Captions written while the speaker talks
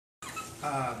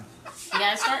You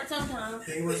gotta start sometime.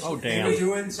 They were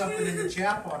doing something in the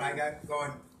chapel, and I got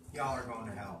going, y'all are going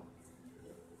to hell.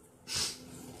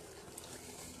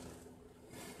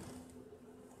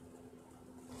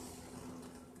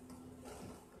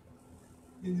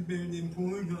 It's better than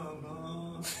Pornhub,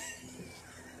 huh?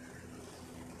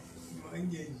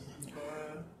 Yay, that's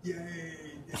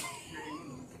great.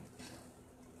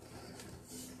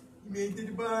 You made the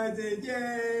deposit,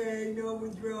 yay, no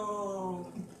one's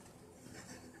wrong.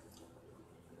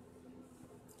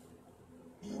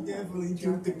 He definitely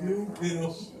took the blue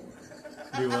pill.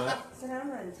 Do what? So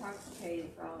I'm intoxicated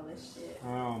for all this shit.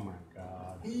 Oh my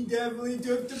god. He definitely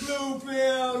took the blue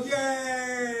pill,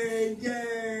 yay,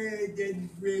 yay.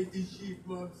 That's great, the sheep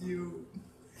loves you.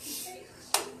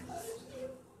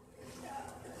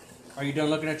 Are you done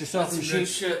looking at yourself in the That's some good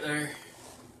sheet? shit there.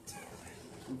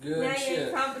 Good now shit. you're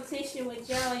in competition with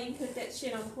Joe. You can put that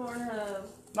shit on Pornhub.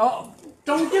 Oh,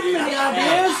 don't give me any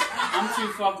ideas. I'm too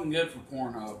fucking good for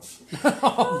Pornhub.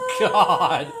 Oh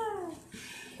god.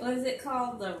 What is it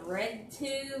called? The Red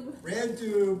Tube? Red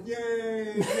tube,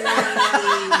 yay, yay.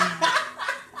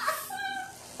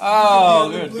 Oh,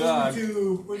 the good blue god.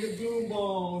 tube for the blue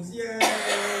balls, yay.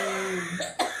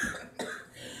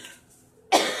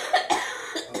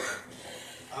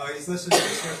 Oh, he's listening to the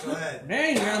special ed.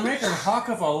 Dang, you're gonna make her hawk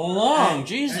up a lung. Hey,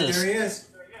 Jesus. there he is.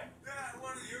 Yeah, I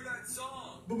want to hear that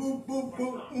song. Boop, boop,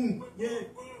 boop, boop, yeah. Yeah,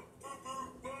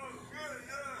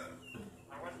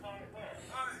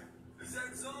 Hey, is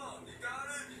that song? You got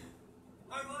it?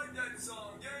 I like that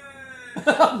song. Yay!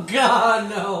 Oh god,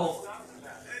 no.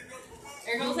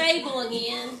 There goes Abel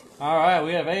again. Alright,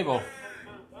 we have Abel.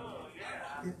 I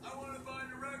want to find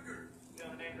a record.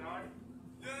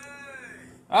 Yay!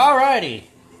 Alrighty.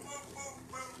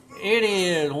 It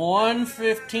is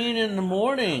 1:15 in the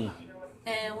morning.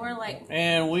 And we're like,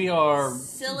 And we are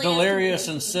Silly delirious as-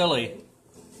 and silly.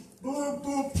 Boop,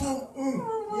 boop,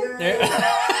 boop, yeah. There-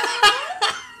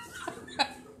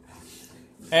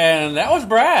 And that was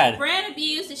Brad. Brad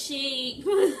abused the sheep.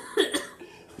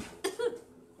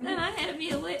 And I had to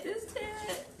be a witness to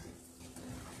it.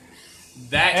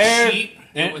 That And- sheep,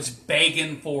 it was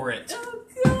begging for it. Oh,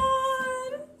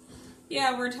 God.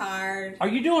 Yeah, we're tired. Are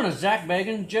you doing a Zach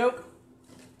Bagans joke?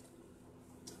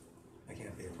 I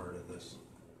can't be a part of this.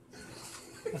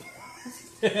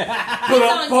 It's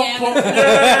on Gavin.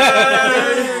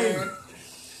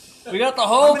 We got the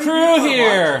whole crew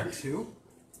here. Two?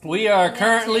 We are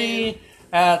currently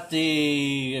at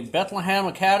the Bethlehem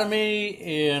Academy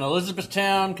in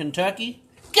Elizabethtown, Kentucky.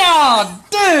 God,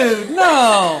 dude,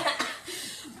 no!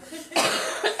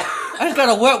 I just got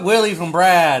a wet willy from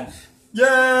Brad.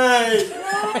 Yay!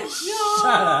 Shut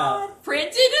up.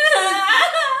 Printed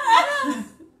it.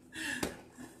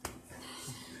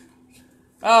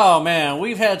 Oh man,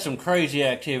 we've had some crazy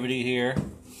activity here,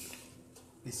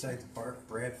 Besides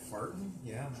Brad farting?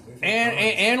 Yeah.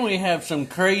 and we have some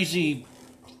crazy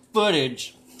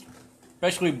footage,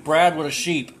 especially Brad with a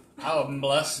sheep. I would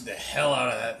molested the hell out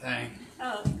of that thing.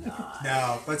 Oh, God.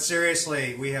 No, but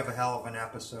seriously, we have a hell of an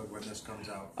episode when this comes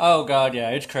out. Oh god,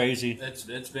 yeah, it's crazy.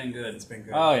 It's been good. It's been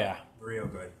good. Oh yeah, Real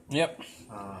good. yep.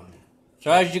 Um, So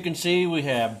as you can see, we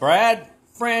have Brad,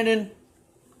 Brandon,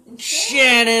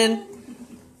 Shannon,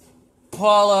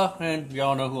 Paula, and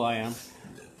y'all know who I am.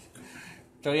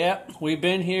 So yeah, we've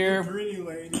been here. pretty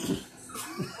lady.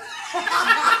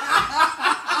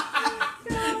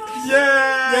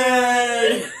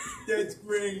 Yay! That's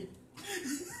great.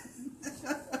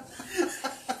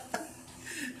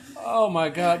 Oh my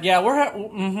god, yeah, we're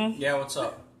Yeah, what's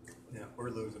up? Yeah, we're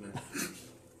losing it.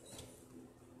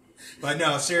 But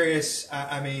no, serious.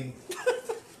 I mean,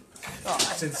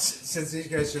 since these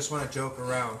guys just want to joke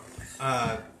around,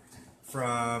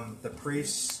 from the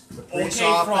priest Okay,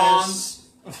 office,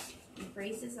 The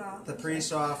brace is off. the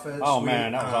priest office. Oh,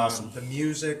 man, that was awesome. The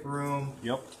music room.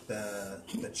 Yep. The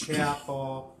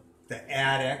chapel, the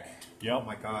attic. Yep. Oh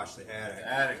my gosh, the attic.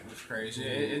 The attic was crazy.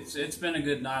 It's been a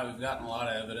good night. We've gotten a lot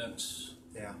of evidence.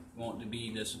 Yeah. Won't to be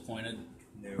disappointed.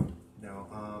 No.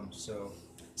 So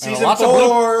And season lots of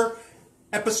 4,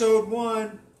 episode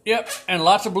 1. Yep, and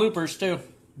lots of bloopers too.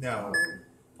 No.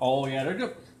 Oh yeah, they're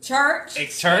good. Church.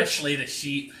 Especially the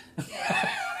sheep. Yeah,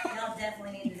 y'all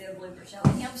definitely need to do a blooper show.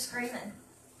 And him screaming.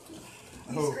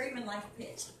 He's Oh. screaming like a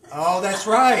bitch. Oh, that's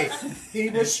right. He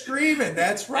was screaming.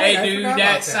 That's right. I Hey, dude, forgot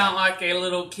that about sound like a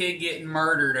little kid getting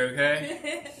murdered,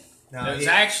 okay? No, It was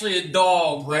actually a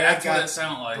dog, but Brad that's what got- it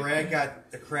sounded like. Brad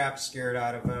got the crap scared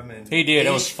out of him, and He did.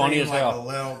 It was funny screamed as hell. like a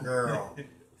little girl.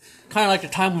 Kind of like the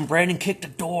time when Brandon kicked the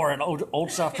door at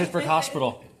Old South Pittsburgh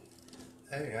Hospital.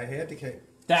 Hey, I had to kick.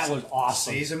 That was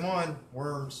awesome. Season 1,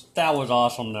 worms. That was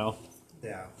awesome though.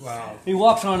 Yeah, well, He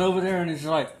walks on over there and he's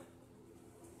like,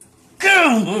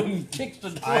 "Boom!" Kicks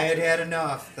the door. I had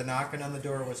enough. The knocking on the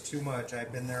door was too much.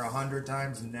 I've been there 100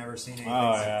 times and never seen anything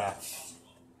like that.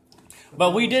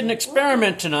 But we did an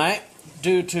experiment tonight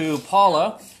due to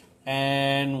Paula,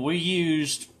 and we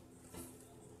used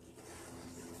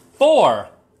 4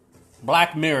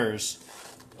 black mirrors.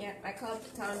 Yeah, I call it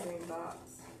the conjuring box.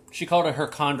 She called it her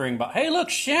conjuring box. Hey, look,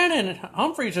 Shannon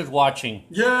Humphreys is watching.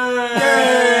 Yay!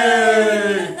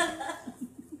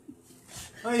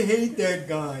 I hate that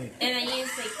guy. And I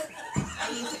used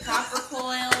a copper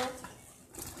coil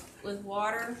with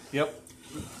water. Yep.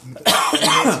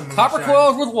 Copper Copper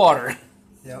coils with water.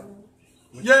 Yep.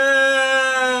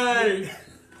 Yay!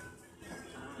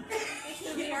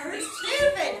 You're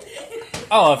stupid.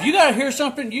 Oh, if you gotta hear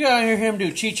something, you gotta hear him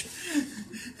do Cheech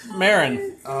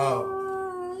Marin. Oh.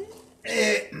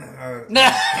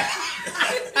 Nah.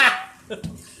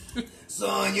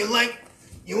 So you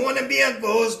want to be a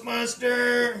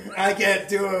Ghostbuster? I can't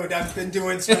do it. I've been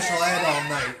doing special ed all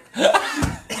night.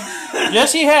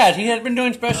 Yes, he has. He has been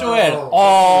doing special ed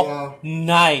all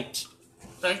night.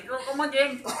 Thank you. Come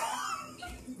again.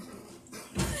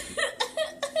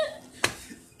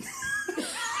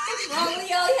 Wrong with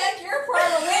y'all? Heck, you're part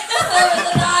of a witness over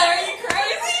the night. Are you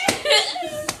crazy?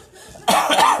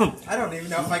 I don't even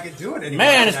know if I can do it anymore.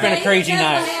 Man, it's been a crazy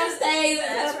night. Bethlehem stays at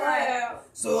Bethlehem.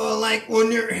 So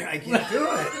when you're, I can't do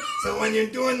it. So when you're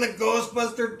doing the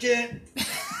Ghostbuster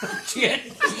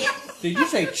Chit. Did you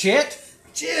say chit?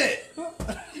 chit, you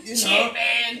know, Shit,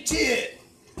 man. chit.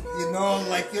 You know,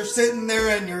 like you're sitting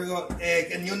there and you're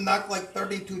and you knock like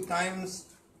 32 times.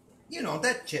 You know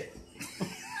that chit.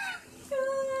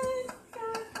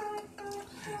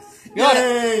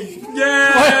 Yay! Yay!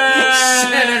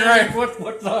 Shannon, right?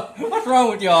 What's wrong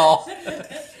with y'all?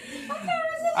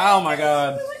 Oh my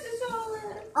God!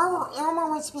 Oh, Elmo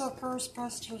wants to be a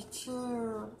Ghostbuster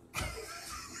too.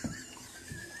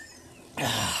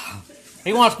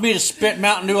 He wants me to spit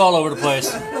Mountain Dew all over the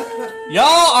place.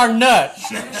 Y'all are nuts.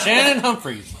 Shannon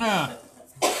Humphreys.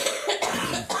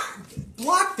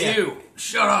 Block that. You.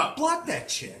 Shut up. Block that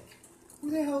chick.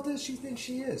 Who the hell does she think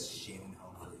she is? Shannon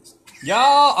Humphreys.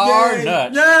 Y'all are Yay.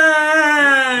 nuts.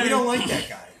 Yay! We don't like that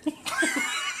guy.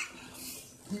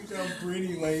 Who's that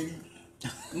pretty lady?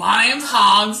 My name's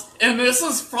Hans, and this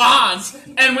is Franz,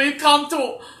 and we've come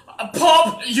to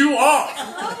pump you up.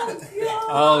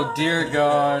 Oh dear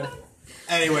God.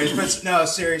 Anyways, but no,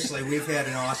 seriously, we've had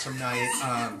an awesome night.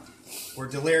 We're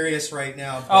delirious right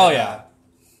now. But, Oh yeah.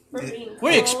 What do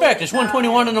you expect? It's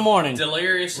 1:21 in the morning.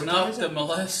 Delirious What time enough is to it?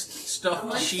 molest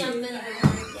stuffed sheep.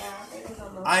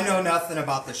 I know nothing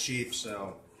about the sheep,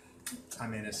 so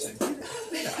I'm innocent.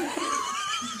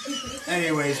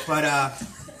 Anyways, but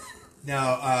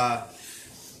no,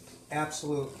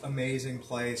 absolute amazing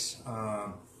place.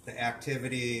 The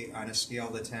activity on a scale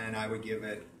to 10, I would give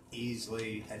it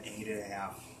easily an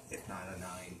 8.5, if not a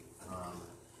 9.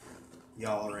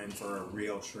 Y'all are in for a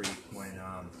real treat when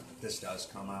this does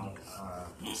come out.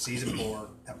 Season 4,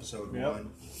 episode 1.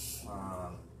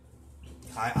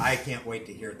 I can't wait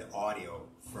to hear the audio.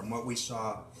 From what we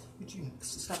saw, would you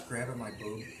stop grabbing my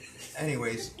boob?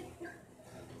 Anyways,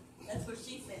 That's what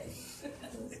she said.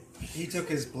 he took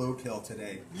his blue pill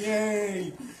today.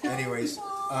 Yay! Anyways,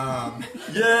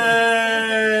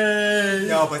 Yay!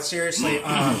 no, but seriously,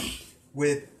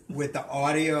 with the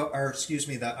audio, or excuse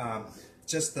me, the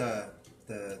just the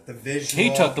visual.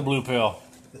 He took the blue pill.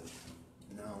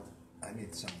 No, I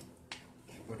need some.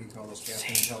 What do you call those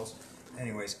caffeine pills?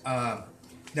 Anyways,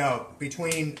 no,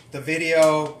 between the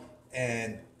video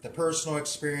and the personal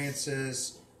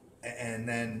experiences, and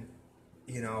then,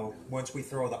 you know, once we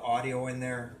throw the audio in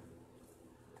there,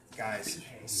 guys,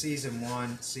 season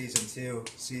 1, season 2,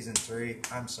 season 3,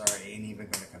 I'm sorry, ain't even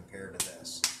going to compare to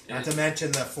this. Not to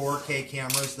mention the 4K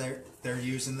cameras they're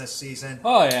using this season.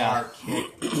 Oh, yeah. Are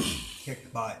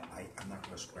kick butt. I'm not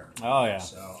going to swear. Oh yeah.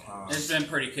 So, It's been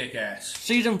pretty kick-ass.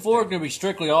 Season 4 is gonna be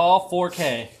strictly all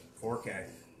 4K. 4K.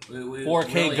 We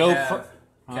 4K really GoPro. have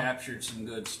captured some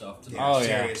good stuff tonight. Yeah, Oh, yeah.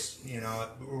 serious. You know,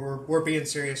 we're being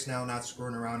serious now, not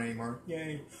screwing around anymore.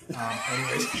 Yay.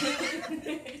 Anyways,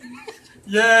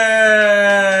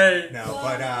 Yay! no,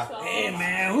 but Hey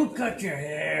man, who cut your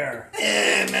hair?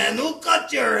 hey man, who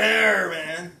cut your hair,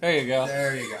 man? There you go.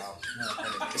 There you go. No,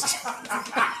 anyways.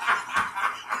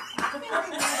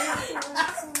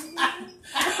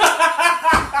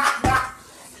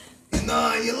 You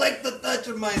know, you like the touch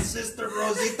of my sister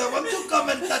Rosita. Why don't you come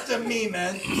and touch of me,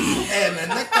 man? Hey man,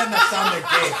 that kind of sounded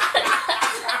gay.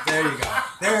 There you go.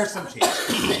 There's some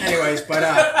cheese. Anyways, but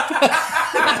I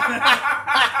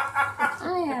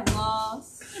have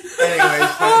lost. anyways,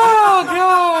 but, Oh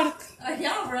God. I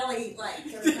really like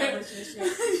establish this shit.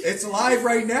 It's live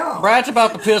right now. Brad's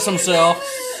about to piss himself.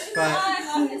 But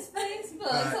Live on his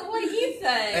Facebook. So what do you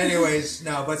think? anyways,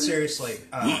 no, but seriously,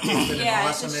 it's been Yeah, an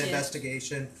it's a awesome shit.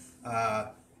 investigation.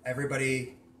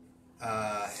 Everybody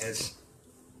has.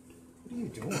 What are you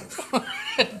doing?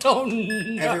 Don't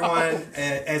know. Everyone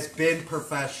has been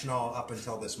professional up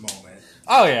until this moment.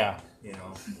 Oh yeah. You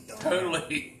know,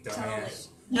 Totally. dumbass.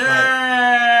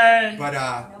 Yay! But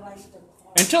Nobody's been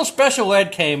Until special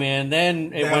ed came in,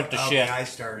 then it went to okay, shit. I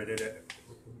started it.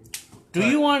 Do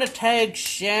you want to tag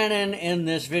Shannon in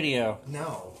this video?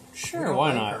 No. Sure, We don't why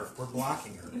like not? her. We're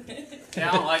blocking her. Yeah,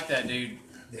 I don't like that dude.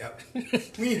 Yep.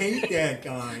 We hate that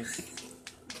guy.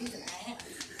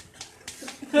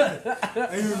 I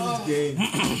heard he's gay.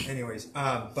 Anyways,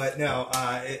 but no,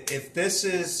 if this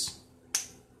is,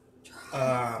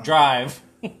 Drive.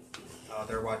 oh,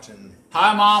 they're watching.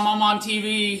 Hi, Mom. I'm on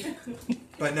TV.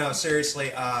 But no,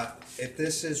 seriously, if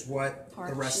this is what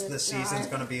the rest of the season's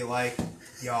going to be like,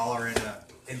 y'all are in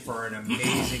for an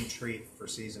amazing treat for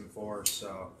season 4.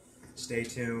 So stay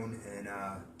tuned, and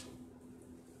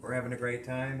we're having a great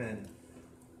time. And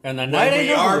And the night when we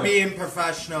ain't over are with. being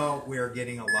professional, we are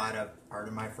getting a lot of,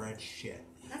 pardon my French, shit.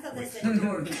 I thought they said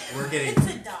dog. We're getting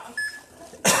It's a dog.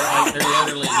 They're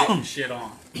literally getting shit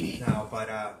on. no, but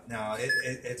no,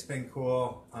 it's been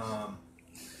cool.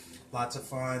 Lots of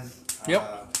fun.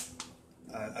 Yep.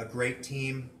 A great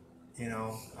team. You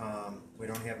know, we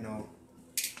don't have no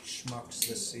schmucks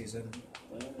this season.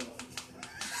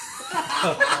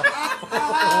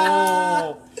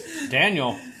 Oh,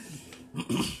 Daniel.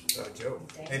 Oh, Joe.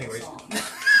 Anyways,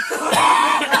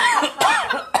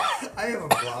 I have a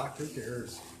block. Who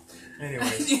cares?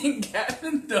 Anyways,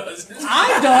 Gavin does it.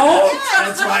 I don't.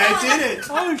 that's why I did it.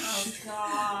 Oh,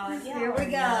 God, here we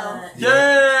go.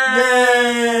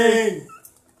 Yay!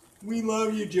 We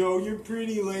love you, Joe. You're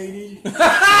pretty lady.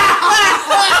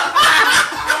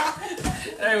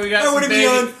 Hey, we got I some wanna be baby.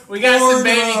 on We got some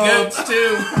baby Pornhub. goats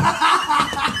too.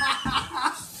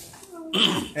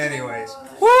 Anyways,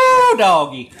 woo,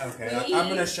 doggy. okay, I'm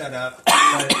gonna shut up.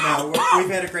 But no, we've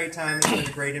had a great time. It's been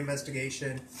a great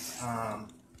investigation.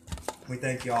 We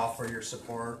thank you all for your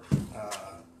support,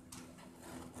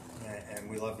 and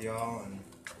we love you all. And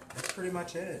that's pretty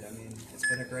much it. I mean, it's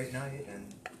been a great night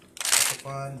and lots of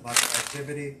fun, lots of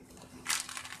activity,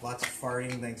 lots of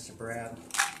farting. Thanks to Brad.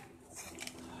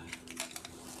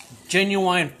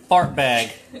 Genuine fart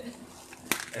bag.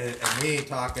 And me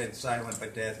talking silent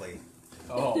but deadly.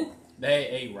 Oh, they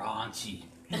a raunchy.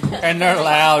 And they're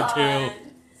loud too.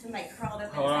 Somebody crawled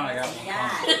up Hold on, I got and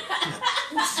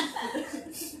died.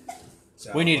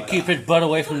 So, We need to but, keep his butt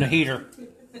away from the heater.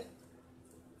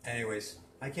 Anyways,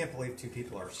 I can't believe 2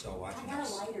 people are still watching I got a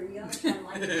this. lighter. You gotta try to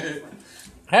light this one.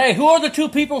 Hey, who are the 2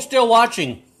 people still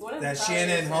watching? What is That's the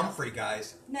Shannon and title? Humphrey,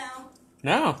 guys. No.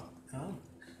 No. Oh,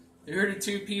 You're the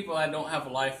 2 people that don't have a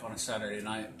life on a Saturday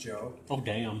night. Joe. Oh,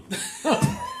 damn.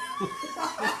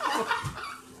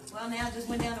 Well, now it just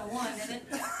went down to 1, didn't it?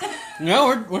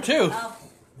 No, we're 2. Oh,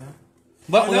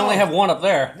 But Oh, we no. only have 1 up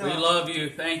there. No. We love you.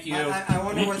 Thank you. I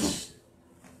wonder what's.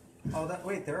 Oh,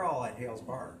 wait, they're all at Hale's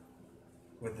Bar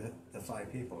with the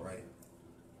 5 people, right?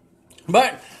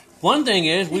 But one thing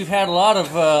is, we've had a lot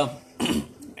of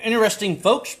interesting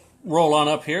folks roll on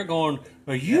up here going,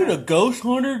 are you the ghost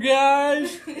hunter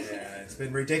guys? Yeah, it's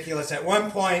been ridiculous. At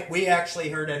one point, we actually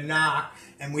heard a knock,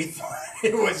 and we thought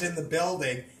it was in the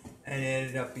building, and it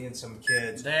ended up being some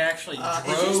kids. They actually Is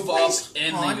this drove place up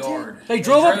in haunted? the yard. They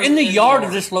drove up in the yard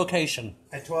of this location.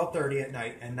 At 12:30 at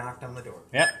night and knocked on the door.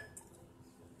 Yep.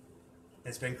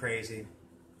 It's been crazy.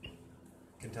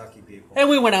 Kentucky people. And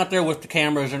we went out there with the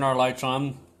cameras and our lights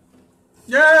on.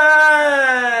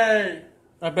 Yay!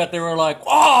 I bet they were like,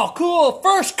 oh, cool,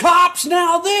 first cops,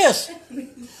 now this.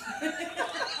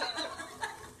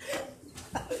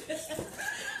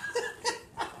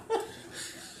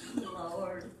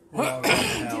 Lord. Well, You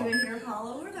hell. and your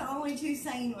Paula, we're the only 2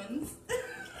 sane ones.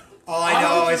 All I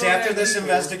know is after this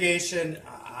investigation,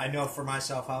 I know for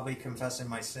myself I'll be confessing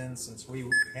my sins since we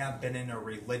have been in a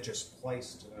religious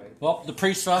place today. Well, the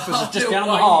priest's office is just Oh, down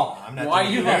the why- hall. I'm not Why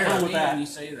doing you it have here. fun have with me that. when you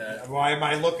say that? Why am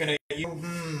I looking at you?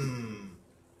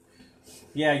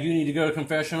 Yeah, you need to go to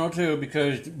confessional too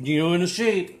because you and the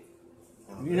sheep.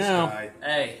 Oh, You this know. guy.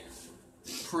 Hey,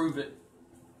 prove it.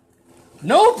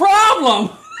 No problem.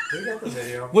 We got the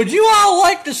video. Would you all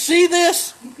like to see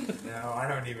this? No, I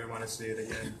don't even want to see it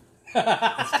again.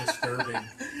 It's disturbing.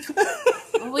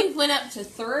 Well, we went up to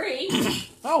 3.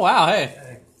 Oh, wow,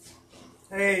 hey.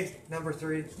 Hey, number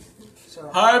 3. So,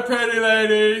 Hi, pretty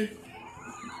lady.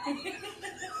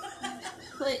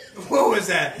 But what was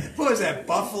that? What was that?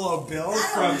 Buffalo Bill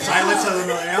from Silence of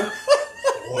the Lamb?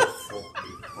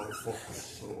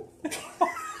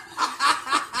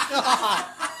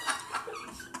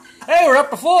 Hey, we're up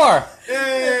to 4.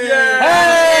 Hey!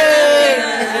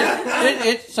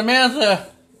 It's Samantha.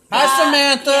 Hi,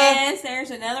 Samantha. Yes,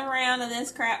 there's another round of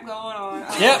this crap going on.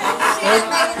 Oh.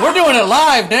 Yep. We're doing it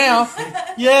live now.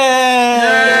 Yay!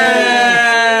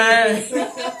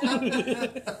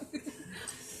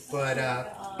 But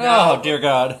Oh, dear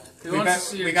God. we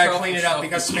got to clean it up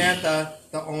because Samantha,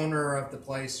 the owner of the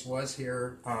place, was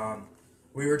here.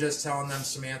 We were just telling them,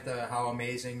 Samantha, how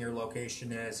amazing your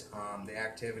location is. The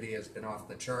activity has been off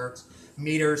the charts.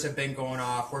 Meters have been going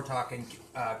off. We're talking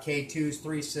K2s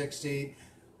 360,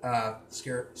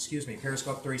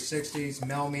 Periscope 360s,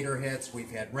 millimeter hits.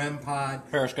 We've had REM pod.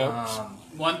 Periscopes.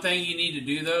 One thing you need to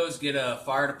do, though, is get a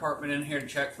fire department in here to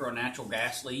check for a natural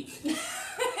gas leak.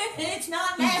 It's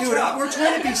not natural. Dude, we're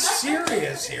trying to be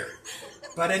serious here.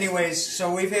 But anyways,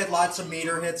 so we've had lots of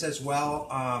meter hits as well.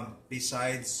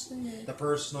 Besides the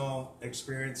personal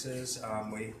experiences,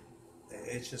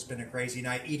 it's just been a crazy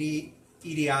night. EDI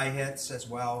hits as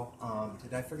well.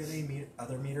 Did I forget any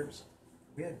other meters?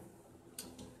 We had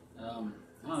I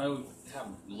don't know. We have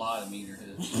a lot of meter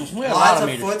hits. lots of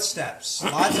footsteps.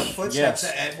 Lots of footsteps.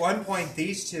 Yes. At one point,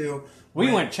 these two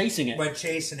went chasing it. Went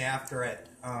chasing after it.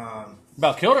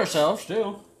 About killed ourselves,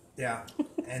 too. Yeah.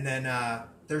 And then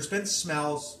there's been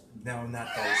smells. No, not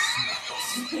those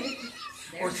smells.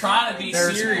 We're trying to be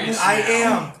serious. I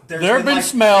am. There have been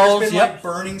smells. There's been Yep. like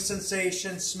burning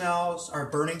sensation smells or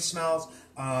burning smells.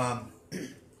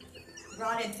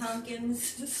 Rotted pumpkins,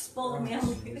 spoiled milk.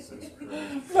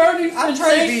 I'm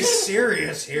trying to be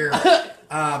serious here.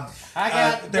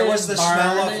 There was the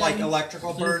smell of like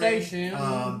electrical burning.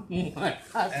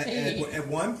 At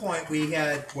one point, we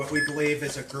had what we believe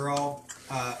is a girl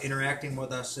interacting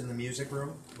with us in the music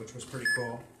room, which was pretty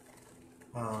cool.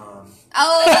 Oh,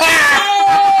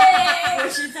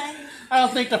 What'd she say? I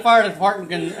don't think the fire department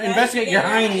can investigate your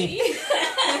hiney.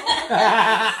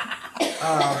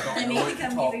 They need to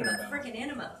come give him a freaking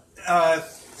enema.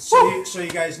 So you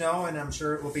guys know, and I'm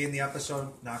sure it will be in the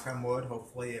episode, knock on wood,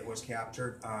 hopefully it was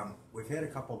captured. We've had a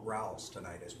couple growls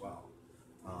tonight as well.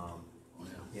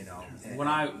 You know. When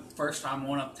I first time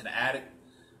went up to the attic,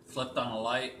 flipped on a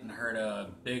light, and heard a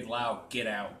big loud "get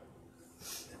out."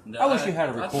 And, I wish you had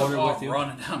a recorder I took off with you.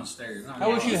 running downstairs. I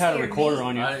wish you had a recorder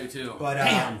on you. I do too. But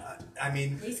Damn. I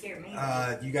mean, He scared me.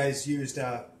 you guys used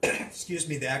excuse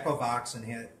me, the Echo Box and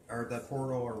hit or the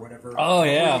Portal or whatever. Oh,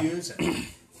 yeah. we were using,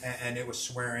 and it was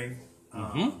swearing.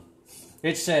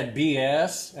 It said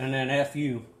BS and then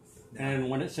FU. And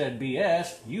when it said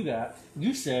BS,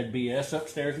 you said BS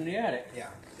upstairs in the attic. Yeah.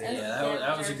 Yeah,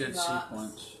 that was a good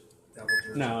sequence.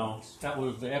 No, that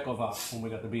was the Echo Box when we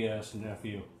got the BS and the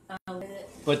FU. Oh,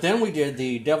 But then we did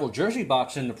the Devil Jersey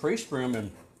box in the priest room,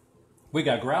 and we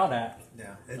got growled at.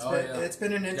 Yeah, Yeah. it's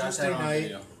been an Got interesting that on night.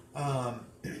 video.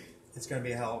 It's going to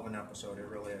be a hell of an episode. It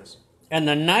really is. And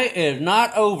the night is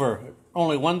not over.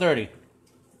 Only 1:30.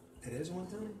 It is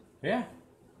 1:30. Yeah.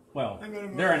 Well, I'm gonna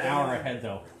go they're an down. hour ahead,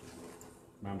 though.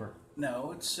 Remember?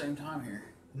 No, it's the same time here.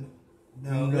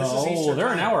 No, this is Eastern they're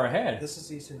an time. hour ahead. This is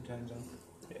Eastern time zone.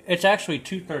 It's actually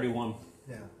 2:31.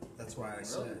 Yeah, that's why I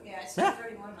said it. yeah, it's Yeah.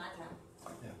 2:31 my time.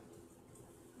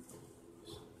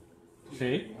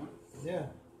 See? Yeah,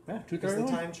 Yeah, because the 2:31.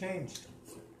 time changed.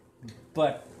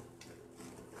 But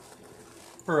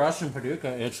for us in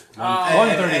Paducah, it's And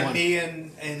 1:31. me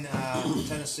in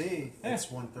Tennessee, it's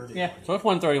 1:30. Yeah, so it's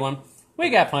 1:31. We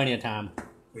got plenty of time.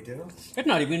 We do? It's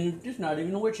not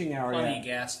even the witching hour Plenty of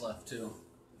yet. gas left too.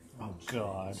 Oh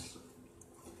God.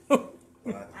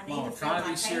 But I need Well, to try fill to my be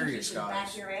tank. serious, You should guys.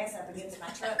 back your ass up against my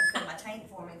truck and fill my tank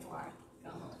for me before I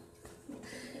go home.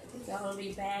 it's gonna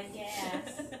be bad gas.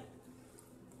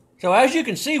 So as you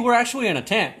can see, we're actually in a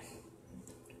tent.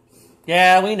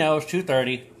 Yeah, we know it's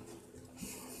 2:30.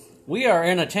 We are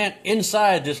in a tent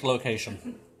inside this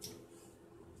location.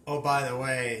 oh, by the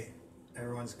way,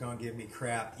 everyone's going to give me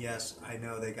crap. Yes, I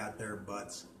know they got their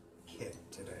butts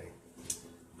kicked today.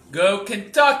 Go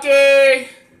Kentucky!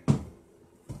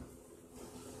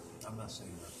 I'm not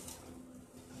saying that.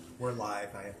 We're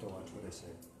live. I have to watch what I say.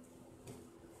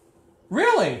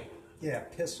 Really? Yeah,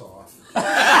 piss off.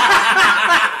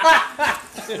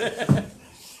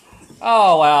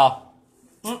 Oh wow.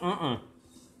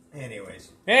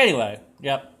 Anyways. Anyway,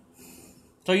 yep.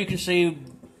 So you can see,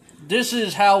 this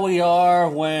is how we are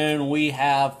when we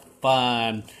have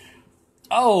fun.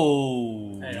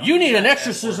 Oh, Hey, don't you need use an that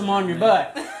exorcism F word on your on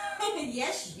butt.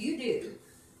 Yes, you do.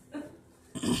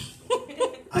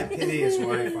 I pity his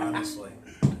wife, honestly.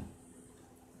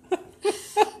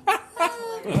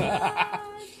 Wow.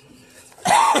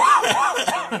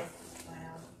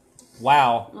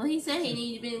 Wow. Well, he said he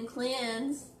needed been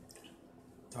cleansed.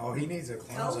 Oh, he needs a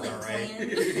cleansing, Colon all right.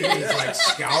 cleanse. He needs like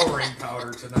scouring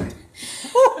powder tonight.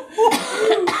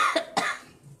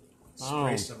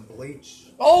 Spray some bleach.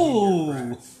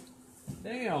 Oh!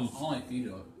 Damn. Only if you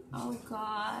do it. Oh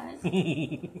God. No,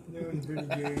 he's pretty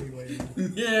gay anyway.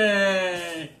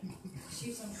 Yay!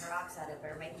 Shoot some peroxide up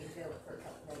there, make you feel it for a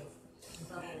couple days.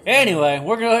 Anyway,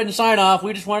 we're going to go ahead and sign off.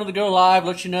 We just wanted to go live,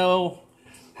 let you know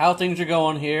how things are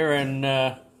going here and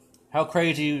how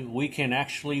crazy we can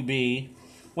actually be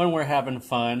when we're having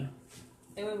fun.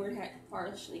 And when we're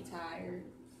partially tired.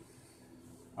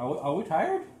 Are we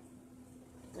tired?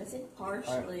 I said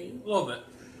partially. A little bit.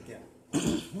 A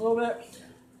little bit.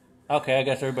 Okay, I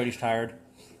guess everybody's tired.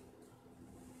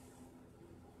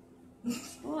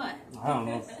 What? I don't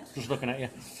know. Just looking at you.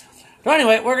 So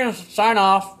anyway, we're going to sign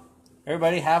off.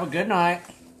 Everybody have a good night.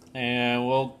 And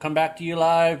we'll come back to you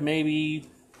live maybe,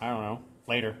 I don't know,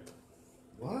 later.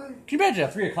 What? Can you imagine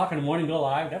at 3 o'clock in the morning go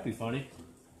live? That'd be funny.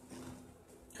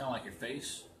 Kind of like your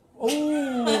face.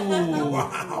 Oh.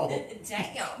 Wow.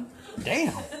 Damn.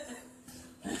 Damn.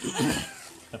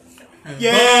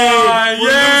 Yay!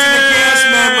 Yay!